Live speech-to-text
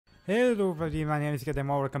Hello everybody, my name is Saga and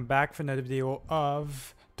welcome back for another video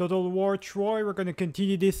of Total War Troy. We're gonna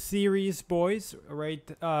continue this series, boys, right?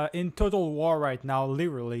 In Total War right now,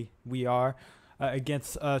 literally, we are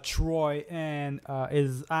against Troy and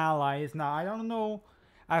his allies. Now, I don't know,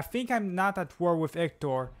 I think I'm not at war with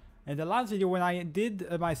Hector. In the last video, when I did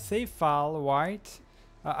my save file, right?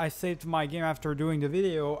 I saved my game after doing the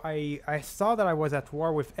video. I saw that I was at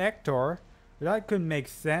war with Hector. That couldn't make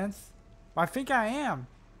sense. I think I am.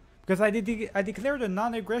 Because I declared a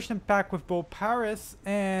non-aggression pact with both Paris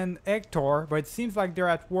and Hector, but it seems like they're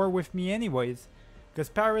at war with me anyways. Because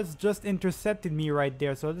Paris just intercepted me right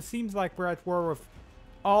there, so it seems like we're at war with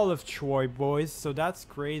all of Troy, boys. So that's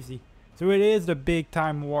crazy. So it is the big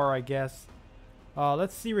time war, I guess.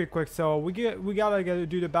 Let's see real quick. So we gotta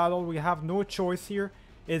do the battle. We have no choice here.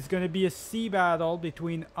 It's gonna be a sea battle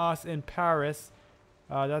between us and Paris.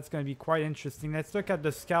 That's gonna be quite interesting. Let's look at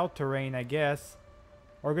the scout terrain, I guess.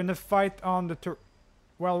 We're gonna fight on the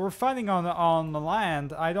well, we're fighting on the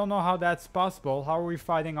land. I don't know how that's possible. How are we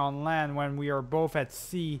fighting on land when we are both at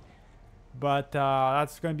sea? But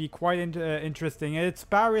that's gonna be quite interesting. And it's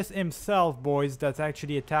Paris himself, boys, that's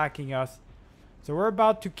actually attacking us. So we're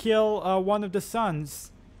about to kill one of the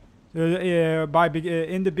sons in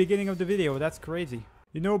the beginning of the video. That's crazy.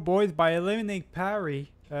 You know, boys, by eliminating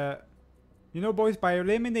Parry,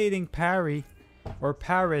 or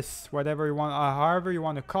Paris, whatever you want, however you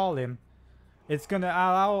want to call him, it's gonna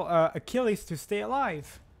allow Achilles to stay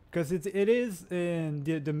alive, because it is in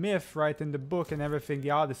the myth, right, in the book and everything, the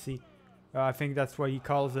Odyssey. I think that's what he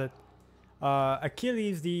calls it.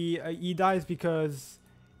 Achilles, he dies because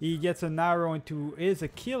he gets an arrow into his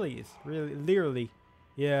Achilles, really, literally.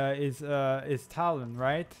 Yeah, his talon,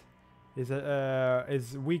 right?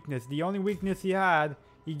 His weakness. The only weakness he had,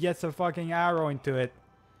 he gets a fucking arrow into it.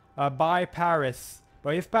 By Paris.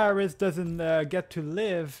 But if Paris doesn't get to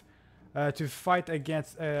live to fight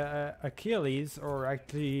against Achilles, or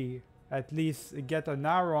actually at least get an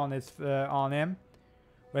arrow on him,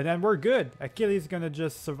 but then we're good. Achilles is gonna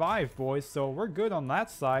just survive, boys. So we're good on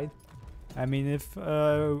that side. I mean, if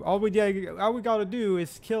all we gotta do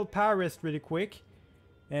is kill Paris really quick,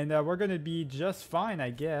 and we're gonna be just fine,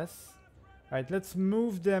 I guess. All right, let's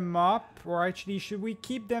move them up. Or actually, should we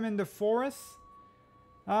keep them in the forest?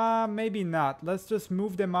 Maybe not. Let's just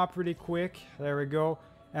move them up really quick. There we go.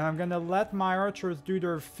 And I'm gonna let my archers do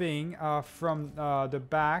their thing from the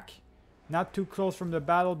back. Not too close from the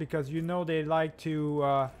battle, because you know they like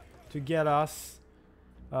to get us.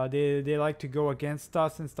 They like to go against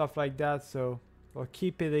us and stuff like that. So we'll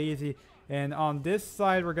keep it easy. And on this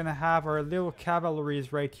side, we're gonna have our little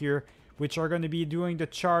cavalries right here, which are gonna be doing the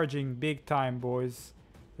charging big time, boys.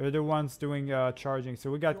 They're the ones doing charging. So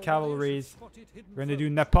we got cavalries. We're gonna do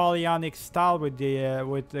Napoleonic style with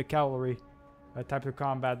the cavalry type of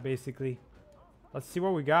combat, basically. Let's see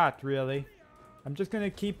what we got, really. I'm just gonna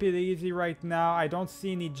keep it easy right now. I don't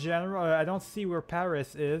see any general. I don't see where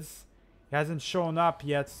Paris is. He hasn't shown up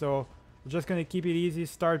yet, so we're just gonna keep it easy.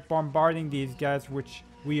 Start bombarding these guys, which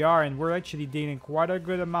we are, and we're actually dealing quite a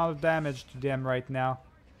good amount of damage to them right now,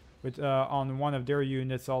 with on one of their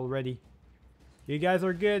units already. You guys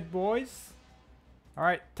are good, boys.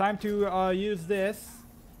 Alright, time to use this.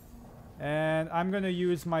 And I'm gonna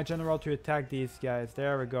use my general to attack these guys.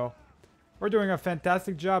 There we go. We're doing a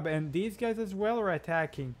fantastic job. And these guys as well are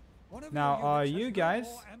attacking. Now, you guys,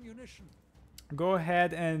 go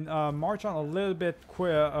ahead and march on a little bit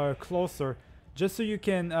closer. Just so you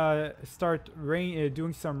can start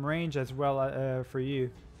doing some range as well for you.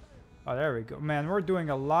 Oh, there we go. Man, we're doing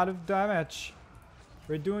a lot of damage.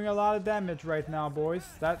 We're doing a lot of damage right now, boys.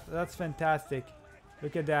 That's fantastic.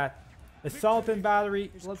 Look at that. Assault and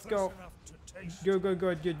battery. Let's go.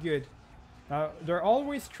 Good. Now, they're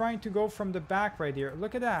always trying to go from the back right here.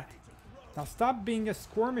 Look at that. Now, stop being a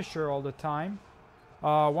skirmisher all the time.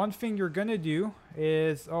 One thing you're gonna do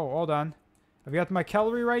is... Oh, hold on. I've got my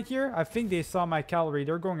cavalry right here. I think they saw my cavalry.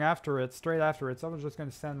 They're going after it, straight after it. So I was just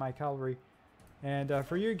gonna send my cavalry. And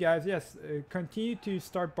for you guys, yes, continue to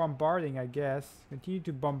start bombarding, I guess. Continue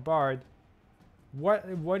to bombard.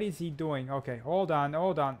 What is he doing? Okay, hold on.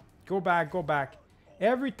 Go back.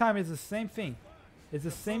 Every time it's the same thing. It's the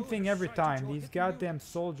same thing every time. These goddamn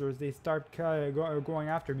soldiers, they start going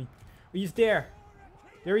after me. He's there.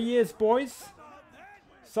 There he is, boys.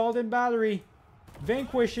 Assault and battery.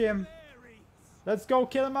 Vanquish him. Let's go,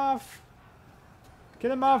 kill him off.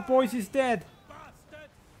 Kill him off, boys. He's dead.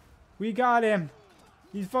 We got him.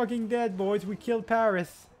 He's fucking dead, boys. We killed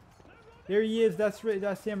Paris. There he is.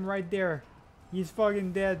 That's him right there. He's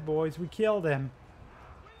fucking dead, boys. We killed him.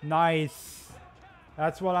 Nice.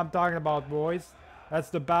 That's what I'm talking about, boys. That's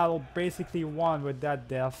the battle basically won with that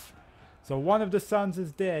death. So one of the sons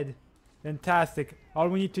is dead. Fantastic. All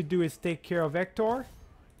we need to do is take care of Hector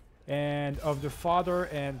and of the father,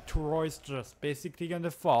 and Troy's just basically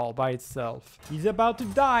gonna fall by itself. He's about to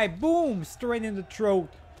die. Boom! Straight in the throat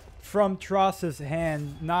from Tross's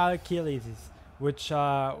hand, not Achilles'. Which,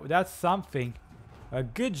 that's something. A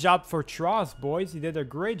good job for Tross, boys. He did a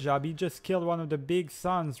great job. He just killed one of the big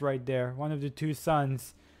sons right there. One of the two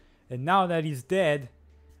sons. And now that he's dead,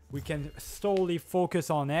 we can solely focus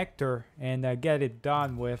on Hector and get it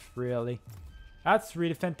done with, really. That's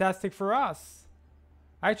really fantastic for us.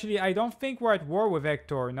 Actually, I don't think we're at war with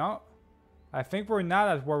Hector, no? I think we're not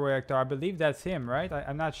at war with Hector. I believe that's him, right?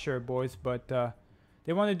 I'm not sure, boys, but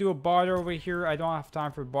they want to do a barter over here. I don't have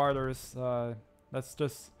time for barters. Let's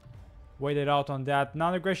just wait it out on that.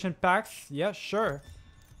 Non-aggression pacts? Yeah, sure.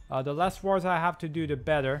 The less wars I have to do, the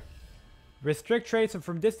better. Restrict trades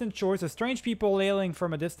from distant shores. A strange people hailing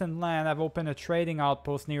from a distant land have opened a trading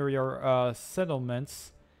outpost near your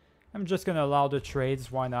settlements. I'm just gonna allow the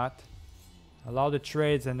trades. Why not? Allow the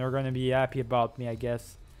trades and they're gonna be happy about me, I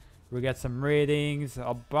guess. We got some ratings,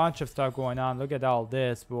 a bunch of stuff going on. Look at all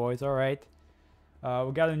this, boys. Alright.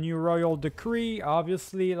 We got a new royal decree,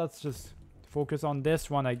 obviously. Let's just focus on this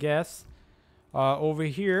one, I guess. Over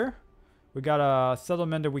here, we got a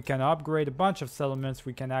settlement that we can upgrade. A bunch of settlements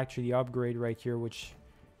we can actually upgrade right here, which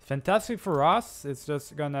is fantastic for us. It's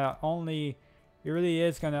just gonna only... It really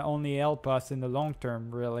is gonna only help us in the long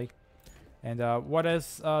term, really. And what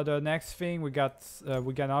is the next thing? We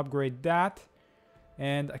can upgrade that.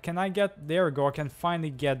 And can I get... There we go. I can finally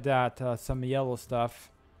get that. Some yellow stuff.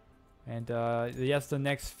 And yes, the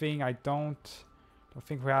next thing, I don't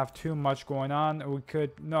think we have too much going on. We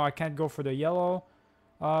could... No, I can't go for the yellow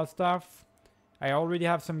stuff. I already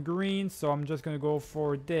have some green, so I'm just going to go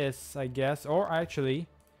for this, I guess. Or actually,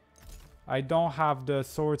 I don't have the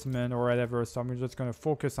swordsman or whatever, so I'm just going to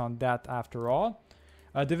focus on that after all.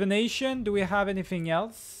 Divination, do we have anything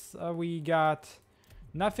else? We got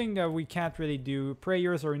nothing that we can't really do.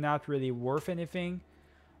 Prayers are not really worth anything.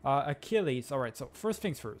 Achilles. Alright, so first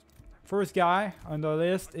things first. First guy on the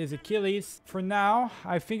list is Achilles. For now,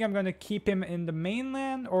 I think I'm going to keep him in the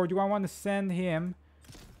mainland, or do I want to send him?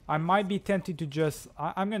 I might be tempted to just...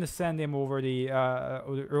 I'm going to send him over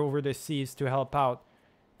the seas to help out.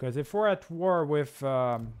 Because if we're at war with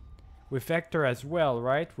Hector as well,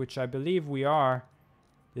 right? Which I believe we are.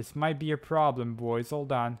 This might be a problem, boys.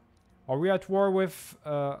 Hold on. Are we at war with...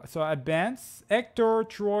 so advance? Hector,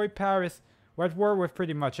 Troy, Paris. We're at war with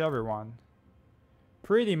pretty much everyone.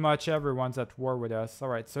 Pretty much everyone's at war with us.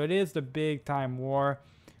 Alright, so it is the big time war.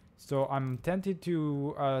 So I'm tempted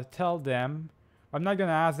to tell them... I'm not going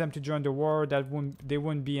to ask them to join the war. They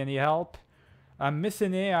wouldn't be any help.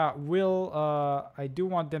 Mycenae will... I do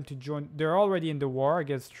want them to join... They're already in the war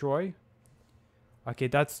against Troy. Okay,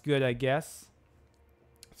 that's good, I guess.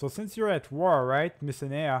 So since you're at war, right,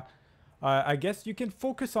 Mycenae, I guess you can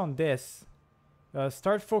focus on this.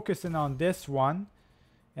 Start focusing on this one.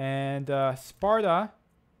 And Sparta,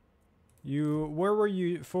 where were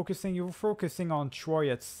you focusing? You were focusing on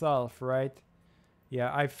Troy itself, right? Yeah,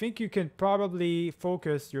 I think you can probably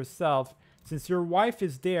focus yourself. Since your wife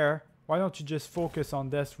is there, why don't you just focus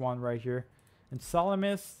on this one right here? And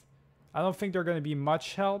Salamis, I don't think they're going to be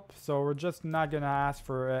much help. So we're just not going to ask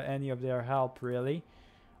for any of their help, really.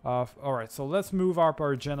 Alright, so let's move up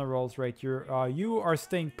our generals right here. You are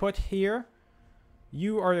staying put here.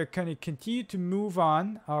 You are going to continue to move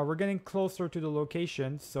on. We're getting closer to the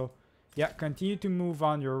location. So, yeah, continue to move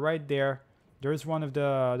on. You're right there. There's one of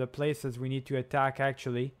the places we need to attack,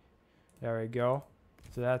 actually. There we go.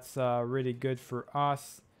 So that's really good for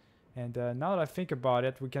us. And now that I think about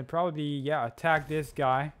it, we can probably, yeah, attack this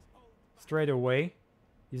guy straight away.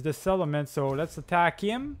 He's the settlement, so let's attack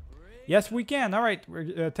him. Yes, we can. All right, we're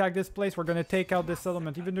attack this place. We're gonna take out this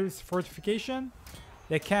settlement. Even though it's fortification,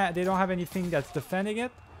 they don't have anything that's defending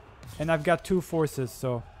it. And I've got 2 forces,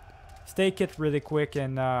 so stake it really quick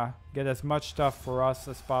and get as much stuff for us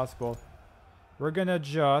as possible. We're gonna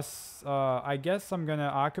just, I guess I'm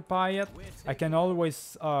gonna occupy it. I can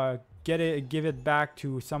always give it back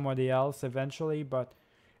to somebody else eventually, but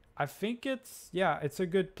I think it's, yeah, it's a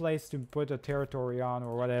good place to put a territory on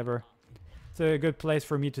or whatever. It's a good place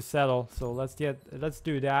for me to settle, so let's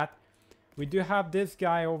do that. We do have this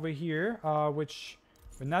guy over here, which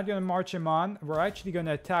we're not gonna march him on. We're actually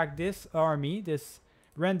gonna attack this army, this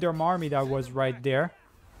random army that was right there.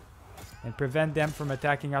 And prevent them from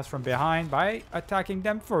attacking us from behind by attacking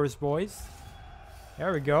them first, boys.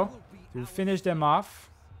 There we go. We finish them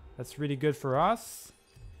off. That's really good for us.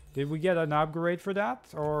 Did we get an upgrade for that?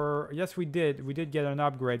 Or yes, we did. We did get an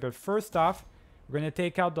upgrade. But first off, we're going to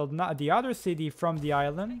take out the other city from the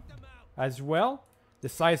island. as well.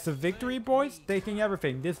 Decisive victory, boys. Taking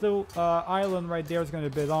everything. This little island right there is going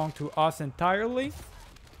to belong to us entirely.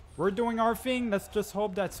 We're doing our thing. Let's just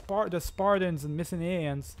hope that the Spartans and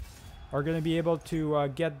Mycenaeans are going to be able to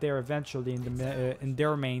get there eventually in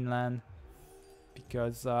their mainland.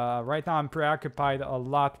 Because right now I'm preoccupied a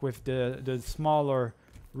lot with the smaller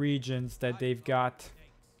regions that they've got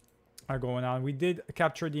going on. We did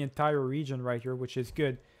capture the entire region right here, which is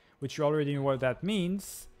good. Which you already know what that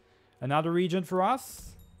means. Another region for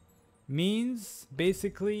us means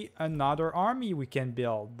basically another army we can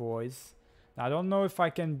build, boys. I don't know if I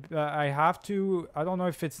can, I don't know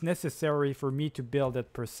if it's necessary for me to build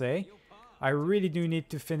it per se. I really do need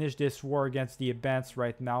to finish this war against the Abans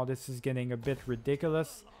right now. This is getting a bit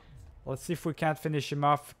ridiculous. Let's see if we can't finish him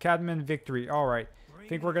off. Cadman victory. Alright. I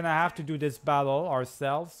think we're going to have to do this battle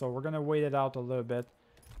ourselves. So we're going to wait it out a little bit.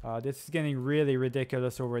 This is getting really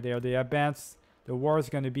ridiculous over there. The Abans, the war is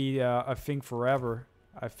going to be a thing forever,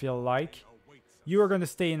 I feel like. You are going to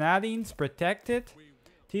stay in Athens, protect it.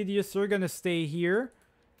 Tedious, you're going to stay here.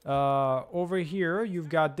 Over here, you've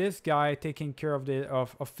got this guy taking care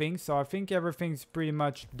of things. So I think everything's pretty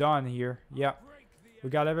much done here. Yeah, we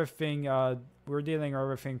got everything. We're dealing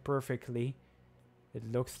everything perfectly,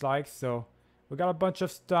 it looks like. So we got a bunch of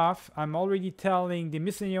stuff. I'm already telling the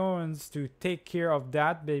Mycenaeans to take care of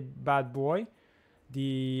that big bad boy.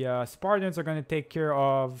 The Spartans are going to take care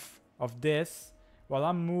of this. While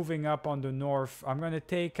I'm moving up on the north, I'm going to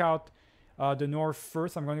take out the north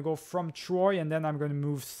first. I'm going to go from Troy and then I'm going to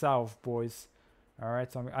move south, boys.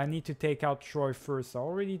 Alright, so I need to take out Troy first. I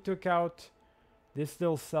already took out this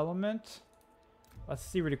little settlement. Let's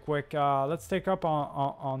see really quick. Let's take up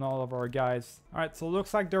on all of our guys. Alright, so it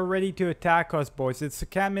looks like they're ready to attack us, boys. It's a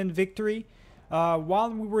Camin victory.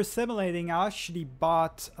 While we were simulating, I actually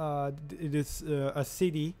bought a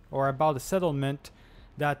city, or I bought a settlement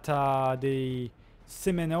that the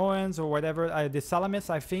Seminoans or whatever, the Salamis,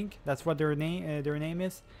 I think that's what their name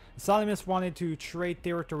is. The Salamis wanted to trade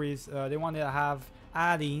territories. They wanted to have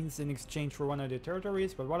Athens in exchange for one of the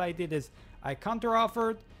territories. But what I did is I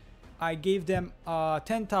counter-offered. I gave them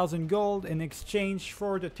 10,000 gold in exchange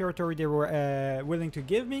for the territory they were willing to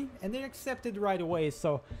give me, and they accepted right away.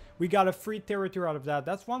 So we got a free territory out of that.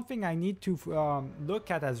 That's one thing I need to look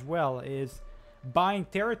at as well, is buying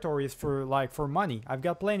territories for money. I've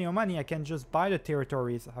got plenty of money. I can just buy the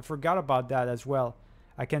territories. I forgot about that as well.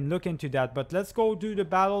 I can look into that. But let's go do the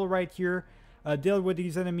battle right here. Deal with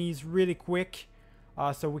these enemies really quick.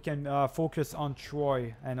 So we can focus on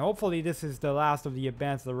Troy. And hopefully this is the last of the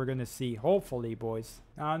events that we're going to see. Hopefully, boys.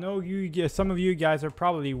 Now, I know some of you guys are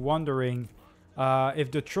probably wondering if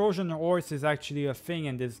the Trojan horse is actually a thing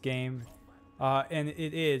in this game. And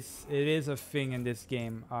it is a thing in this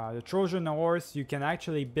game. The Trojan horse, you can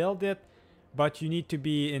actually build it, but you need to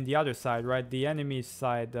be in the other side, right? The enemy's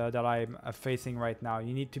side that I'm facing right now.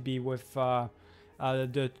 You need to be with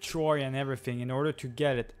the Troy and everything in order to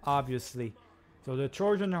get it, obviously. So the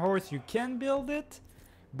Trojan horse, you can build it,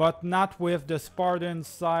 but not with the Spartan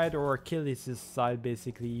side or Achilles' side,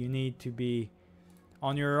 basically. You need to be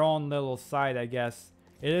on your own little side, I guess.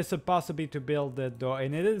 It is a possibility to build it though,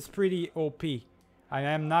 and it is pretty OP. I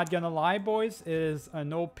am not gonna lie, boys. It is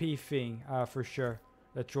an OP thing, for sure.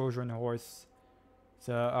 The Trojan horse.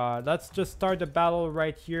 So let's just start the battle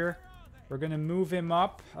right here. We're gonna move him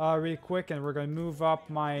up really quick, and we're gonna move up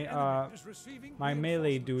my my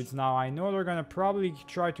melee dudes. Now I know they're gonna probably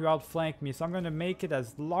try to outflank me, so I'm gonna make it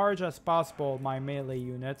as large as possible, my melee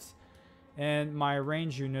units. And my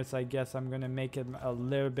range units, I guess I'm gonna make it a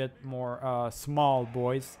little bit more small,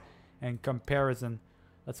 boys, in comparison.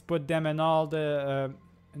 Let's put them in all their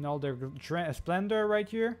splendor right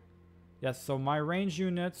here. Yes, so my range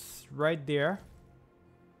units right there.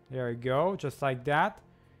 There we go, just like that.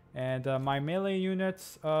 And my melee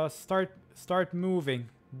units start moving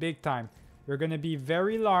big time. You're gonna be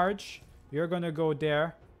very large. You're gonna go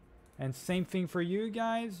there, and same thing for you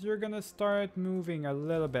guys. You're gonna start moving a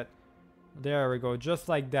little bit. There we go, just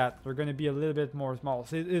like that. They're gonna be a little bit more small.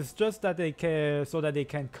 So it's just that they can, so that they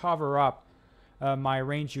can cover up my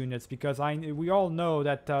range units, because we all know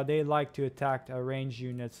that they like to attack range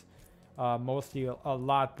units mostly a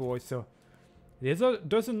lot, boys. So it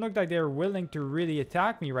doesn't look like they're willing to really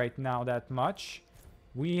attack me right now that much.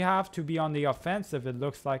 We have to be on the offensive, it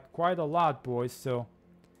looks like, quite a lot, boys. So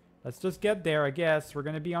let's just get there, I guess. We're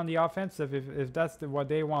gonna be on the offensive if that's what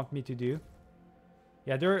they want me to do.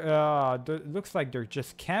 Yeah, looks like they're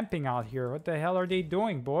just camping out here. What the hell are they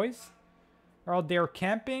doing, boys? They're out there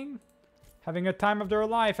camping? Having a time of their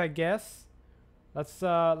life, I guess. Let's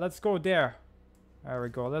go there. There we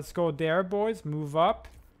go. Let's go there, boys. Move up.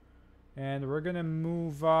 And we're gonna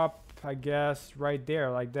move up, I guess, right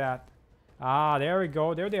there, like that. Ah, there we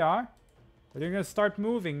go. There they are. They're gonna start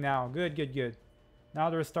moving now. Good, good, good. Now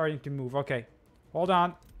they're starting to move. Okay. Hold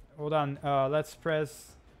on. Hold on. Let's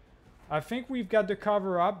press... I think we've got the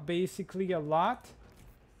cover up basically a lot.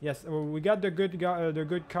 Yes, we got the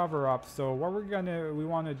good cover up. So what we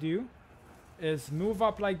want to do is move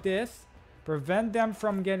up like this. Prevent them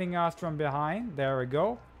from getting us from behind. There we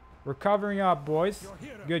go. We're covering up, boys.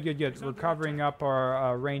 Good, good, good. We're covering up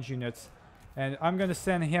our range units. And I'm going to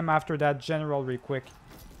send him after that general real quick.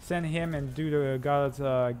 Send him and do the god's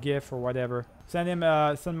gif or whatever. Send him,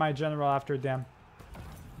 send my general after them.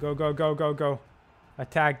 Go, go, go, go, go.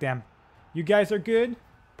 Attack them. You guys are good.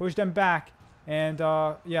 Push them back. And,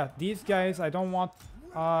 yeah, these guys, I don't want...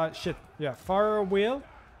 shit. Yeah, fire wheel.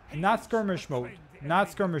 Not skirmish mode.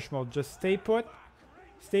 Not skirmish mode. Just stay put.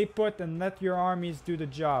 Stay put and let your armies do the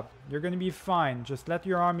job. You're gonna be fine. Just let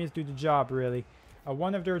your armies do the job, really.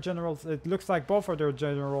 One of their generals... It looks like both of their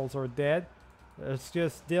generals are dead. Let's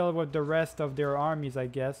just deal with the rest of their armies, I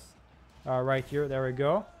guess. Right here. There we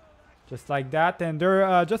go. Just like that. And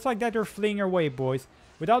they're... just like that, they're fleeing away, boys.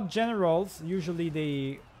 Without generals, usually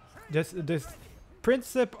they... This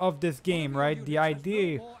principle of this game, right? The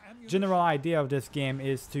idea... General idea of this game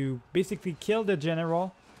is to basically kill the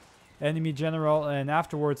general... Enemy general, and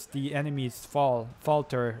afterwards the enemies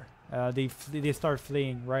falter. They start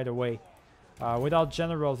fleeing right away. Without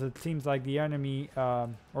generals, it seems like the enemy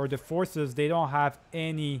or the forces, they don't have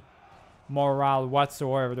any morale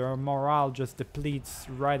whatsoever. Their morale just depletes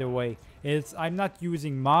right away. I'm not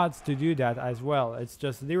using mods to do that as well. It's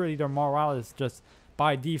just literally their morale is just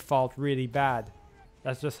by default really bad.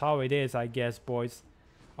 That's just how it is, I guess, boys.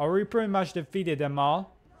 We pretty much defeated them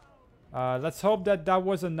all. Let's hope that that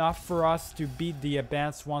was enough for us to beat the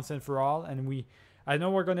advance once and for all. And I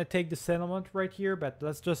know we're going to take the settlement right here, but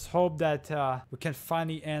let's just hope that we can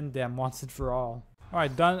finally end them once and for all.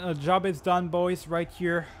 Alright, done. Job is done, boys, right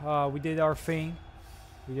here. We did our thing.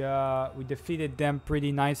 We defeated them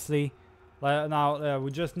pretty nicely. Now,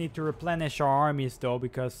 we just need to replenish our armies, though,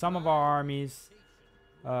 because some of our armies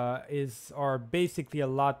are basically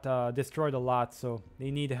destroyed a lot, so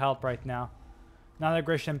they need help right now.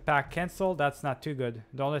 Non-aggression pact cancel. That's not too good.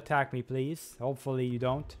 Don't attack me, please. Hopefully you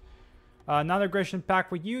don't. Non-aggression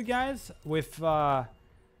pact with you guys. Of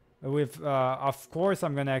course,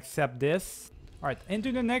 I'm gonna accept this. All right,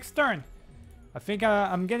 into the next turn. I think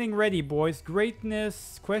I'm getting ready, boys.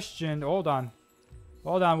 Greatness question. Hold on.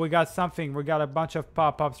 Hold on. We got something. We got a bunch of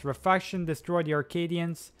pop-ups. Refaction. Destroy the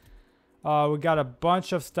Arcadians. We got a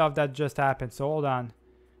bunch of stuff that just happened. So hold on.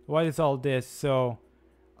 What is all this? So.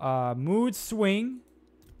 Mood swing.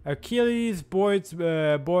 Achilles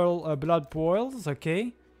blood boils.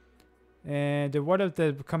 Okay. And what of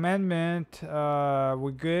the commandment?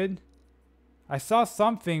 We're good. I saw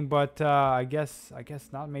something, but I guess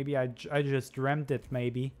not. Maybe I just dreamt it.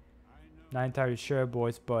 Maybe. Not entirely sure,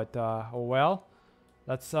 boys. But oh well.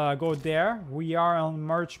 Let's go there. We are on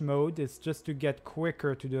march mode. It's just to get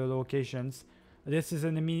quicker to the locations. This is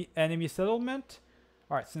an enemy settlement.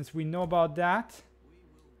 All right. Since we know about that.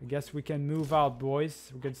 I guess we can move out,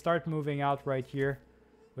 boys. We can start moving out right here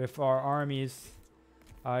with our armies.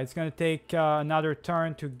 It's going to take another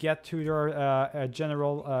turn to get to their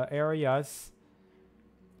general areas.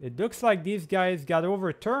 It looks like these guys got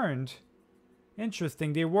overturned.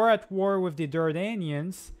 Interesting. They were at war with the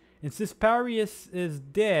Dardanians. And since Paris is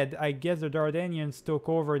dead, I guess the Dardanians took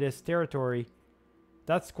over this territory.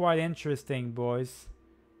 That's quite interesting, boys.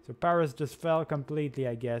 So Paris just fell completely,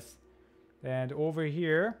 I guess. And over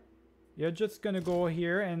here, you're just gonna go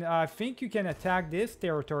here, and I think you can attack this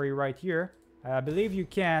territory right here. I believe you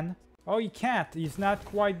can. Oh, you can't. He's not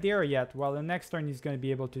quite there yet. Well, the next turn he's gonna be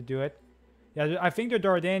able to do it. Yeah, I think the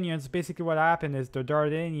Dardanians, basically what happened is the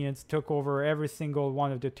Dardanians took over every single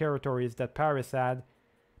one of the territories that Paris had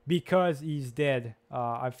because he's dead.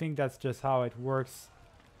 I think that's just how it works.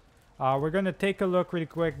 We're gonna take a look really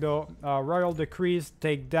quick though. Royal decrees,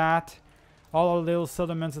 take that. All our little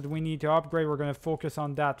settlements that we need to upgrade, we're going to focus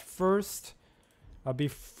on that first.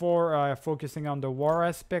 Before focusing on the war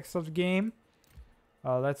aspects of the game.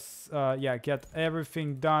 Let's get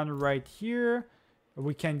everything done right here.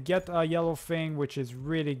 We can get a yellow thing, which is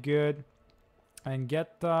really good. And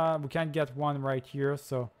we can't get one right here,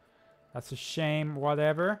 so that's a shame,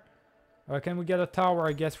 whatever. Can we get a tower?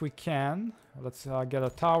 I guess we can. Let's get a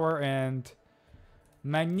tower and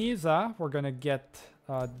Magnesa, we're going to get...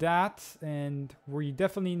 that, and we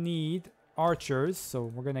definitely need archers, so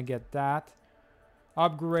we're gonna get that.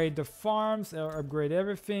 Upgrade the farms, upgrade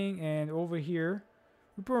everything, and over here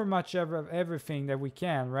we pretty much have everything that we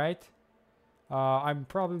can, right? I'm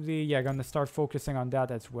probably, yeah, gonna start focusing on that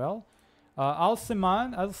as well.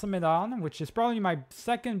 Alcimedon, which is probably my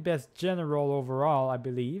second best general overall, I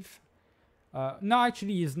believe. No,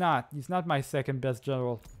 actually, he's not. He's not my second best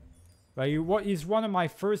general. But he's one of my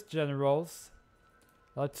first generals.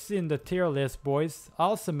 Let's see in the tier list, boys.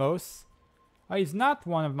 Alcimos. He's not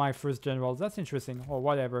one of my first generals. That's interesting. Or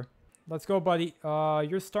whatever. Let's go, buddy.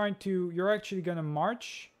 You're actually gonna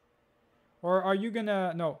march? Or are you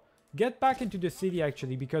gonna... No. Get back into the city,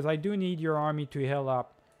 actually, because I do need your army to heal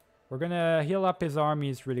up. We're gonna heal up his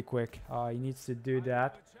armies really quick. He needs to do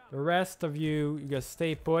that. The rest of you just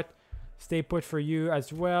stay put. Stay put for you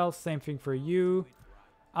as well. Same thing for you.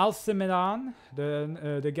 Alcimedon,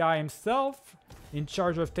 the guy himself, in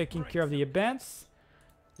charge of taking care of the events.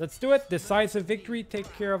 Let's do it. Decisive victory.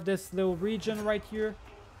 Take care of this little region right here.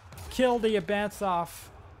 Kill the events off.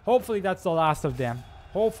 Hopefully that's the last of them.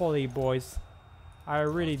 Hopefully, boys. I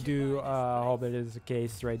really do hope it is the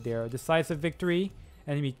case right there. Decisive victory.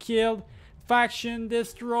 Enemy killed. Faction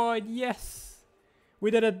destroyed. Yes.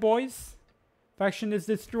 We did it, boys. Faction is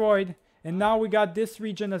destroyed. And now we got this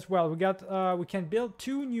region as well. We can build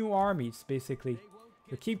 2 new armies, basically.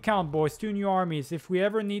 So keep count, boys. 2 new armies. If we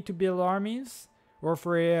ever need to build armies, or if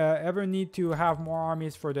we ever need to have more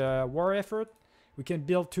armies for the war effort, we can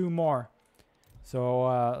build 2 more. So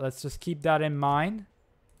let's just keep that in mind.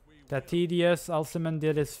 That tedious. Alcimon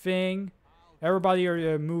did his thing. Everybody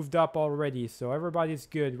moved up already, so everybody's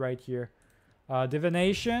good right here.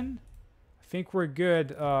 Divination. I think we're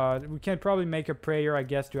good. We can probably make a prayer, I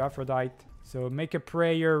guess, to Aphrodite. So make a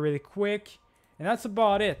prayer really quick. And that's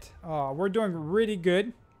about it. We're doing really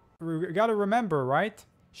good. We gotta remember, right?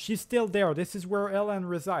 She's still there. This is where Ellen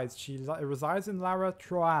resides. She resides in Lara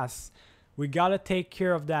Troas. We gotta take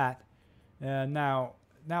care of that. Now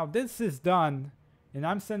this is done. And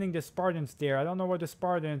I'm sending the Spartans there. I don't know what the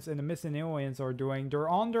Spartans and the Mycenaeans are doing. They're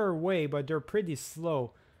on their way, but they're pretty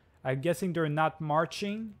slow. I'm guessing they're not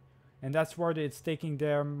marching. And that's why it's taking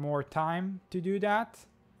them more time to do that.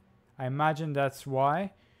 I imagine that's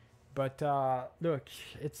why. But look,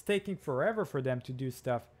 it's taking forever for them to do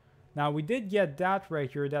stuff. Now we did get that right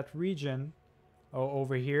here, that region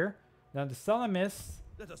over here. Now the Salamis,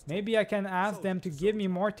 maybe I can ask them to give me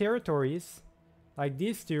more territories. Like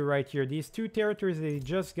these 2 right here. These 2 territories they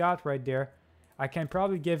just got right there. I can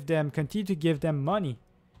probably continue to give them money.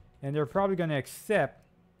 And they're probably going to accept.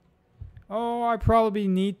 Oh, I probably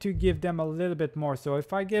need to give them a little bit more. So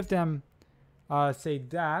if I give them, say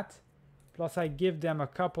that. Plus I give them a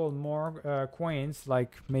couple more coins.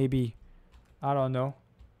 Like maybe, I don't know.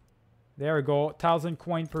 There we go. 1,000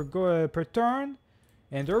 coin per turn.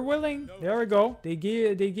 And they're willing. There we go. They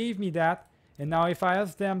gave me that. And now if I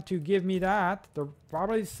ask them to give me that, they're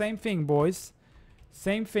probably the same thing, boys.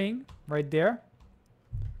 Same thing right there.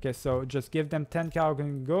 Okay, so just give them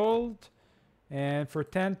 10,000 gold. And for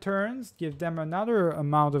 10 turns, give them another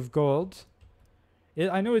amount of gold.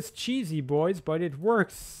 I know it's cheesy, boys, but it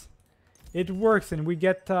works. It works, and we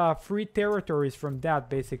get free territories from that,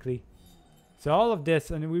 basically. So all of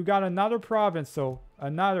this, and we've got another province, so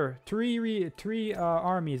another three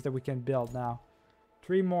armies that we can build now.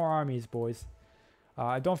 3 more armies, boys.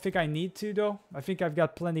 I don't think I need to, though. I think I've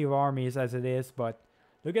got plenty of armies as it is, but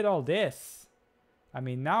look at all this. I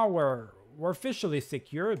mean, now we're officially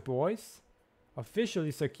secured, boys.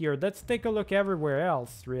 Officially secured. Let's take a look everywhere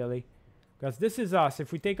else, really. Because this is us.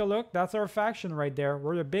 If we take a look, that's our faction right there.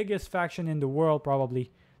 We're the biggest faction in the world, probably.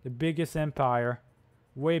 The biggest empire.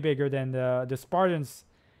 Way bigger than the Spartans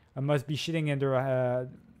must be shitting in their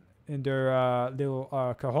little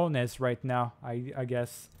cojones right now, I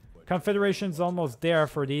guess. Confederation's almost there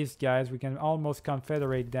for these guys. We can almost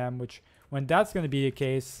confederate them, which when that's going to be the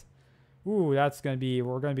case, ooh, we're going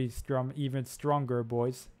to be even stronger,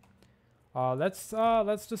 boys. Let's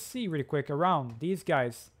just see really quick around these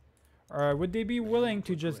guys. Would they be willing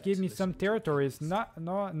to just give me some territories? Not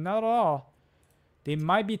at all. They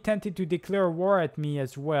might be tempted to declare war at me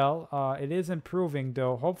as well. It is improving,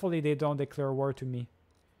 though. Hopefully they don't declare war to me.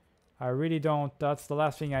 I really don't. That's the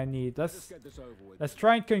last thing I need. Let's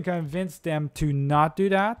try and convince them to not do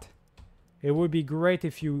that. It would be great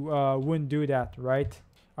if you wouldn't do that, right?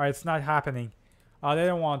 Alright, it's not happening. They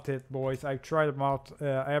don't want it, boys. I've tried about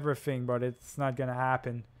everything, but it's not gonna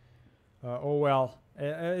happen. Oh well.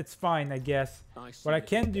 It's fine, I guess. What I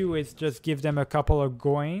can do is just give them a couple of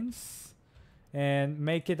coins and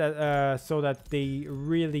make it so that they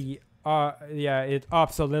really yeah, it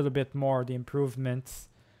ups a little bit more, the improvements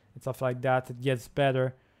and stuff like that. It gets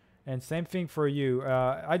better. And same thing for you.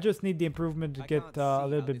 I just need the improvement to get a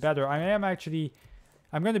little bit better. I'm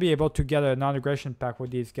going to be able to get a non-aggression pact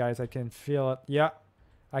with these guys. I can feel it. Yeah,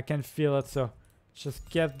 I can feel it. So Just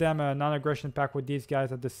give them a non-aggression pact with these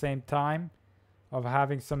guys at the same time of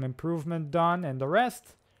having some improvement done, and the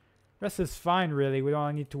rest is fine really. We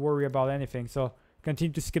don't need to worry about anything, so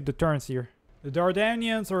continue to skip the turns here. The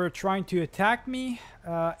Dardanians are trying to attack me.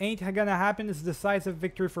 Ain't gonna happen. It's a decisive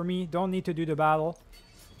victory for me. Don't need to do the battle.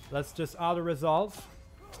 Let's just auto-resolve.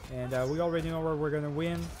 And we already know where we're gonna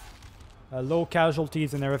win. Low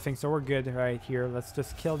casualties and everything, so we're good right here. Let's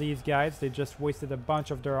just kill these guys. They just wasted a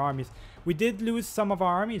bunch of their armies. We did lose some of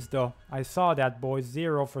our armies though. I saw that, boys.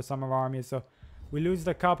 0 for some of our armies, so we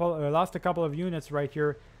lost a couple of units right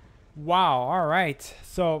here. Wow, alright.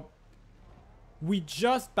 So we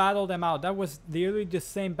just battled them out. That was literally the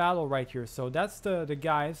same battle right here. So that's the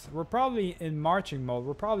guys. We're probably in marching mode.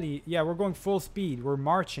 We're probably, yeah, we're going full speed. We're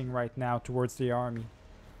marching right now towards the army,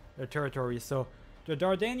 the territory. So the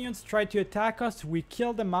Dardanians tried to attack us. We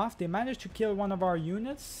killed them off. They managed to kill one of our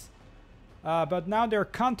units. But now they're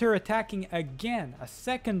counter-attacking again. A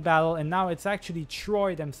second battle, and now it's actually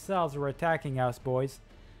Troy themselves who are attacking us, boys.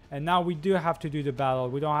 And now we do have to do the battle.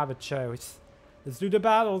 We don't have a choice. Let's do the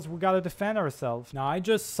battles. We gotta defend ourselves. Now, I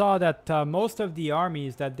just saw that most of the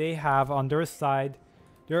armies that they have on their side,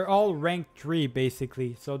 they're all rank 3,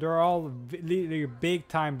 basically. So they're all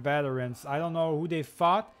big-time veterans. I don't know who they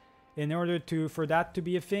fought in order for that to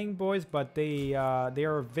be a thing, boys, but they are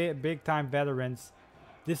big-time veterans.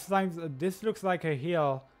 This looks like a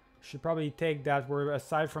hill. Should probably take that. We're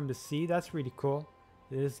aside from the sea. That's really cool.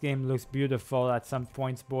 This game looks beautiful at some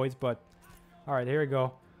points, boys. But alright, here we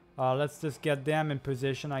go. Let's just get them in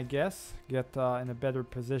position, I guess. Get in a better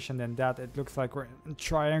position than that. It looks like we're in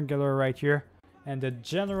triangular right here. And the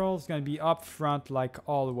general's gonna be up front like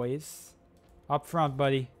always. Up front,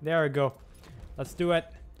 buddy. There we go. Let's do it.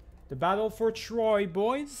 The battle for Troy,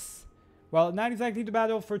 boys. Well, not exactly the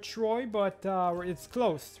battle for Troy, but it's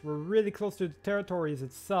close. We're really close to the territories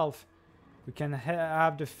itself. We can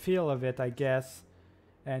have the feel of it, I guess.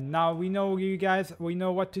 And now we know you guys, we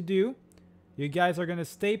know what to do. You guys are going to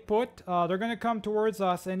stay put. They're going to come towards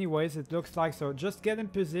us anyways, it looks like. So just get in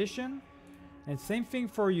position. And same thing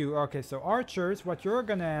for you. Okay, so archers, what you're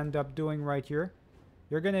going to end up doing right here.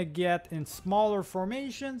 You're going to get in smaller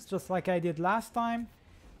formations, just like I did last time.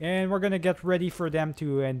 And we're going to get ready for them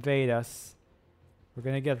to invade us. We're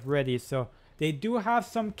going to get ready. So they do have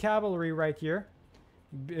some cavalry right here.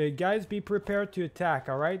 Guys, be prepared to attack,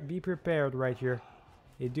 alright? Be prepared right here.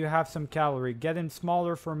 They do have some cavalry. Get in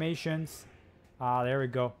smaller formations. Ah, there we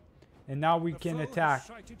go. And now we can attack.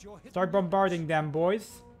 Start bombarding them,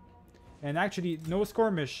 boys. And actually, no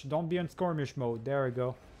skirmish. Don't be in skirmish mode. There we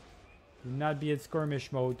go. Do not be in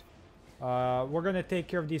skirmish mode. We're going to take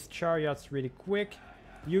care of these chariots really quick.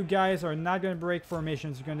 You guys are not going to break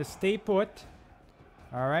formations. You're going to stay put.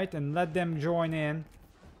 Alright, and let them join in.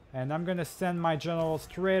 And I'm going to send my general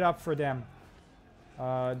straight up for them.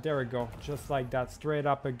 There we go. Just like that. Straight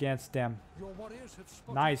up against them.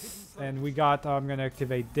 Nice. And we got... I'm going to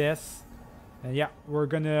activate this. And yeah, we're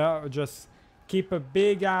going to just keep a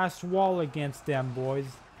big ass wall against them, boys.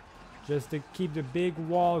 Just to keep the big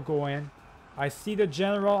wall going. I see the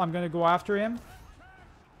general. I'm going to go after him.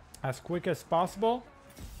 As quick as possible.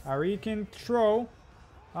 I really can throw.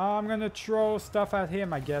 I'm going to throw stuff at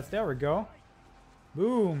him, I guess. There we go.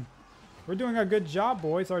 Boom. We're doing a good job,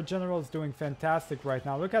 boys. Our general is doing fantastic right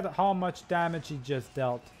now. Look at how much damage he just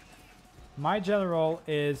dealt. My general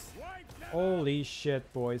is... Holy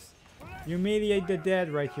shit, boys. Humiliate the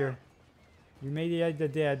dead right here. Humiliate the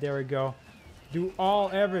dead. There we go. Do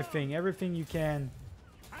everything. Everything you can.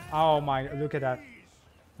 Oh my... Look at that.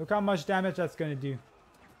 Look how much damage that's going to do.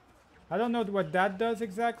 I don't know what that does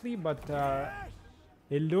exactly, but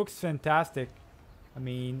it looks fantastic. I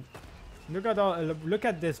mean... Look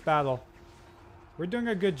at this battle. We're doing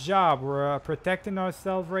a good job. We're protecting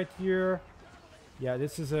ourselves right here. Yeah,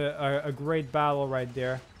 this is a great battle right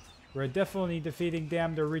there. We're definitely defeating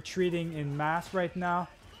them. They're retreating in mass right now.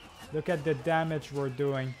 Look at the damage we're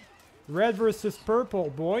doing. Red versus purple,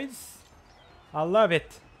 boys. I love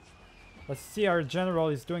it. Let's see, our general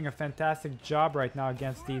is doing a fantastic job right now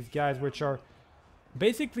against these guys, which are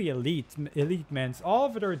basically elite men. All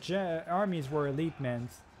of their armies were elite men.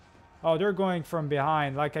 Oh, they're going from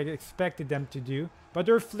behind like I expected them to do. But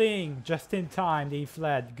they're fleeing just in time. They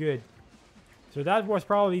fled. Good. So that was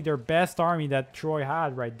probably their best army that Troy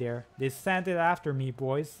had right there. They sent it after me,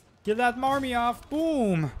 boys. Get that army off.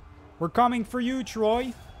 Boom. We're coming for you,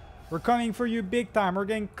 Troy. We're coming for you big time. We're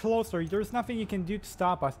getting closer. There's nothing you can do to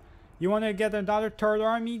stop us. You want to get another third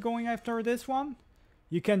army going after this one?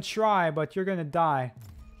 You can try, but you're going to die.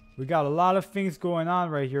 We got a lot of things going on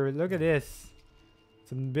right here. Look at this.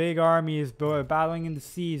 Some big armies battling in the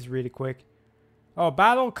seas really quick. Oh,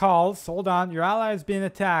 battle calls. Hold on. Your ally is being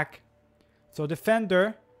attacked. So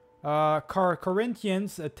defender.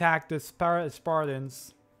 Corinthians attack the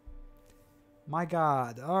Spartans. My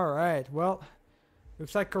god. Alright. Well,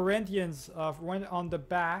 looks like Corinthians went on their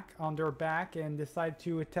back and decided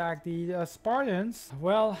to attack the Spartans.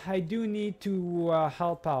 Well, I do need to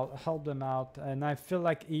help them out. And I feel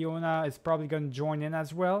like Iona is probably going to join in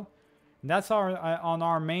as well. And that's on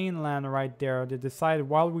our mainland right there. They decided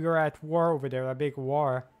while we were at war over there, a big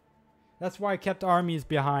war. That's why I kept armies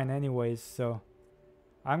behind anyways, so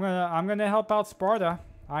I'm gonna help out Sparta.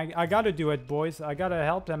 I gotta do it, boys. I gotta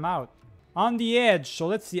help them out. On the edge, so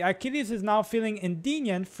let's see. Achilles is now feeling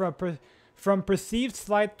indignant from perceived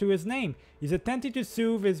slight to his name. He's attempting to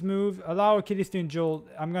soothe his move. Allow Achilles to indulge.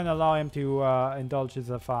 I'm gonna allow him to indulge his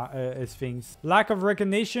things. Lack of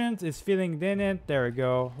recognition is feeling indignant. There we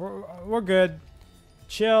go. We're good.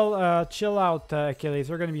 Chill out, Achilles.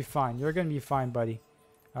 We're gonna be fine. You're gonna be fine, buddy.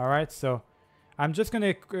 All right. So I'm just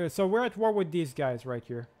gonna. So we're at war with these guys right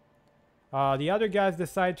here. The other guys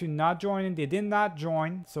decided to not join in. They did not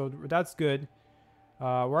join, so that's good.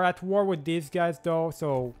 We're at war with these guys though,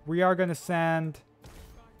 so we are gonna send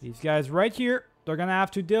these guys right here. They're gonna have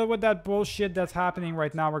to deal with that bullshit that's happening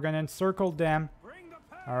right now. We're gonna encircle them.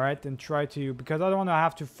 Alright, and try to, because I don't wanna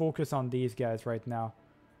have to focus on these guys right now.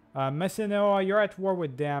 Messenoa, you're at war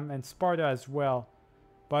with them, and Sparta as well.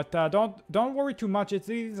 But don't worry too much. It's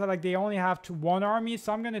like they only have one army,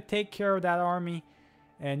 so I'm gonna take care of that army.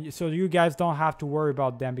 And so you guys don't have to worry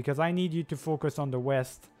about them, because I need you to focus on the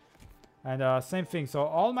west. And same thing. So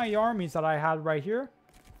all my armies that I had right here,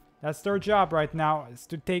 that's their job right now, is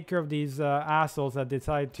to take care of these assholes that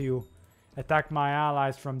decide to attack my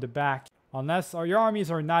allies from the back. Unless your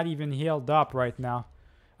armies are not even healed up right now.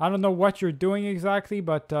 I don't know what you're doing exactly,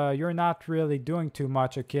 but you're not really doing too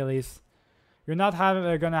much, Achilles. You're not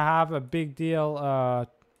gonna have a big deal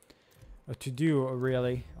to do,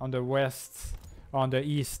 really, on the west. On the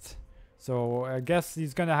east, so I guess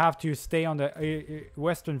he's gonna have to stay on the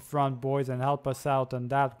western front, boys, and help us out on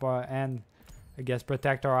that, and I guess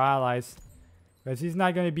protect our allies, because he's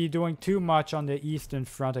not gonna be doing too much on the eastern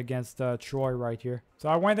front against Troy right here. So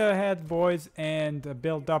I went ahead, boys, and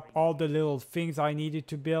built up all the little things I needed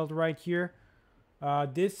to build right here.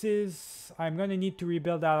 I'm gonna need to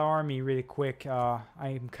rebuild that army really quick.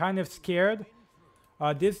 I'm kind of scared.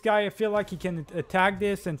 This guy, I feel like he can attack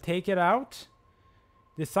this and take it out.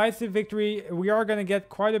 Decisive victory. We are gonna get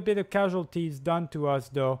quite a bit of casualties done to us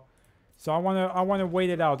though, so I wanna wait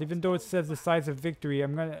it out. Even though it says decisive victory,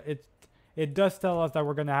 it does tell us that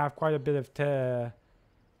we're gonna have quite a bit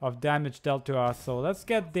of damage dealt to us. So let's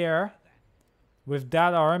get there with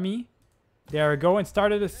that army. There we go, and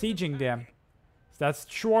started sieging them. So that's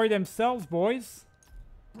Troy themselves, boys.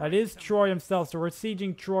 That is Troy themselves. So we're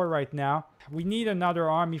sieging Troy right now. We need another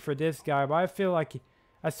army for this guy, but I feel like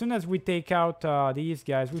as soon as we take out these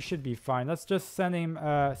guys, we should be fine. Let's just send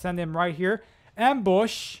him right here.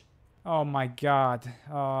 Ambush. Oh my god.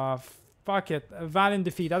 Fuck it. Valiant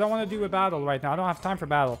defeat. I don't want to do a battle right now. I don't have time for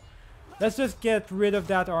battle. Let's just get rid of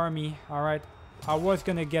that army. Alright. I was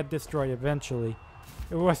gonna get destroyed eventually.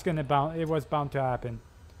 It was bound to happen.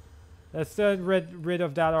 Let's get rid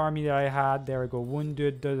of that army that I had. There we go.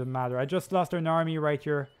 Wounded. Doesn't matter. I just lost an army right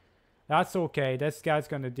here. That's okay. This guy's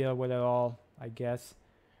gonna deal with it all, I guess.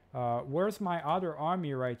 Where's my other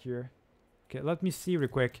army right here? Okay, let me see real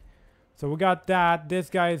quick. So we got that. This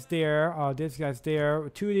guy is there. This guy's there.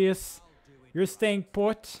 Tudius, you're staying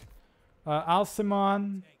put.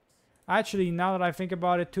 Alcimon. Actually, now that I think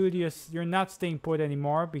about it, Tudius, you're not staying put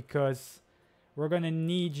anymore, because we're gonna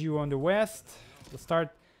need you on the west.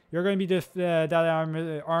 You're gonna be that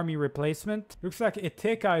army replacement. Looks like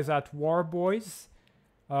Ithaca is at war, boys,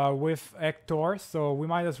 with Hector. So we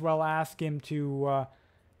might as well ask him to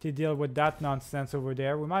deal with that nonsense over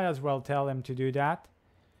there. We might as well tell him to do that.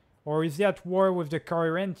 Or is he at war with the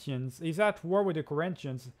Corinthians? He's at war with the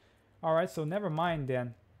Corinthians. Alright, so never mind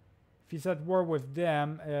then. If he's at war with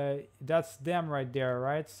them, that's them right there,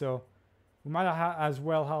 right? So we might as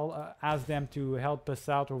well ask them to help us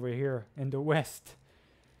out over here in the west.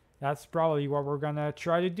 That's probably what we're gonna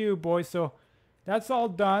try to do, boys. So that's all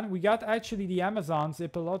done. We got actually the Amazons,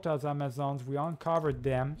 Hippolyta's Amazons. We uncovered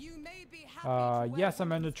them. Yes, I'm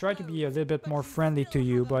going to try to be a little bit more friendly to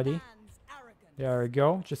you, buddy. There we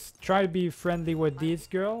go. Just try to be friendly with these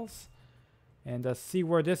girls. And see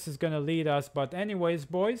where this is going to lead us. But anyways,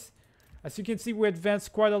 boys, as you can see, we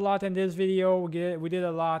advanced quite a lot in this video. We did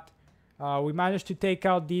a lot. We managed to take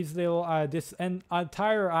out these little, this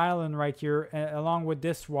entire island right here, along with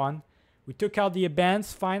this one. We took out the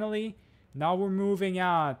Abans finally. Now we're moving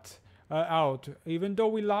out. Even though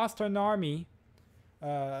we lost an army,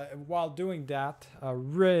 while doing that.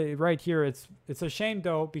 Right here, it's a shame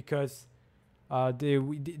though, because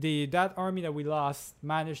that army that we lost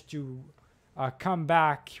managed to come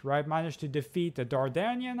back, right? Managed to defeat the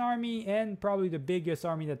Dardanian army and probably the biggest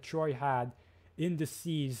army that Troy had in the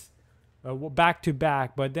seas, back to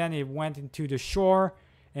back. But then it went into the shore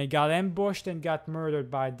and got ambushed and got murdered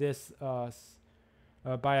by this, by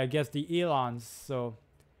I guess the Elons. So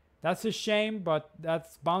that's a shame, but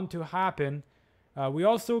that's bound to happen. We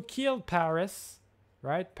also killed Paris,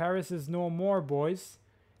 right? Paris is no more, boys.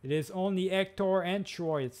 It is only Hector and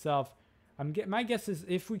Troy itself. My guess is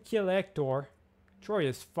if we kill Hector, Troy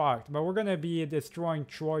is fucked. But we're gonna be destroying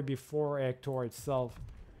Troy before Hector itself.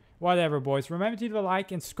 Whatever, boys. Remember to leave a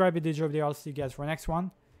like and subscribe to the digital video. I'll see you guys for the next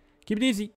one. Keep it easy.